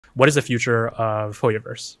what is the future of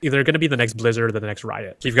Hoyoverse? Either going to be the next Blizzard or the next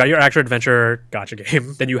Riot. You've got your action adventure gacha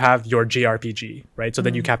game, then you have your JRPG, right? So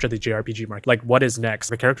then you capture the JRPG market. Like, what is next?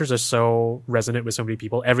 The characters are so resonant with so many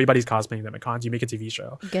people. Everybody's cosplaying them at cons. You make a TV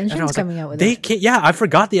show. Genshin's coming out with they it. Can't, yeah, I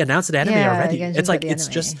forgot they announced an anime already. Genshin's It's like, got the it's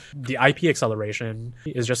anime. just the IP acceleration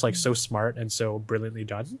is just like so smart and so brilliantly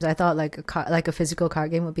done. I thought like a physical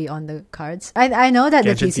card game would be on the cards. I know that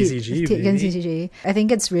Genshin the TCG, Genshin TCG, I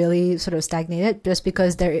think it's really sort of stagnated just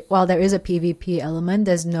because while there is a PvP element,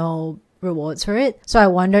 there's no rewards for it. So I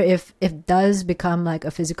wonder if it does become like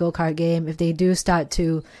a physical card game, if they do start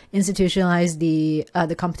to institutionalize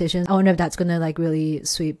the competition, I wonder if that's gonna like really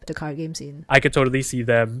sweep the card game scene. I could totally see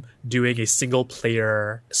them doing a single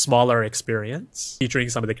player smaller experience featuring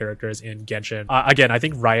some of the characters in Genshin. Again, I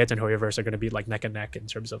think Riot and Hoyoverse are going to be like neck and neck in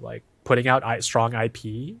terms of like putting out strong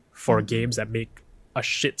IP for games that make a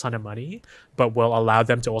shit ton of money, but will allow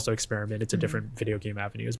them to also experiment into different video game avenues.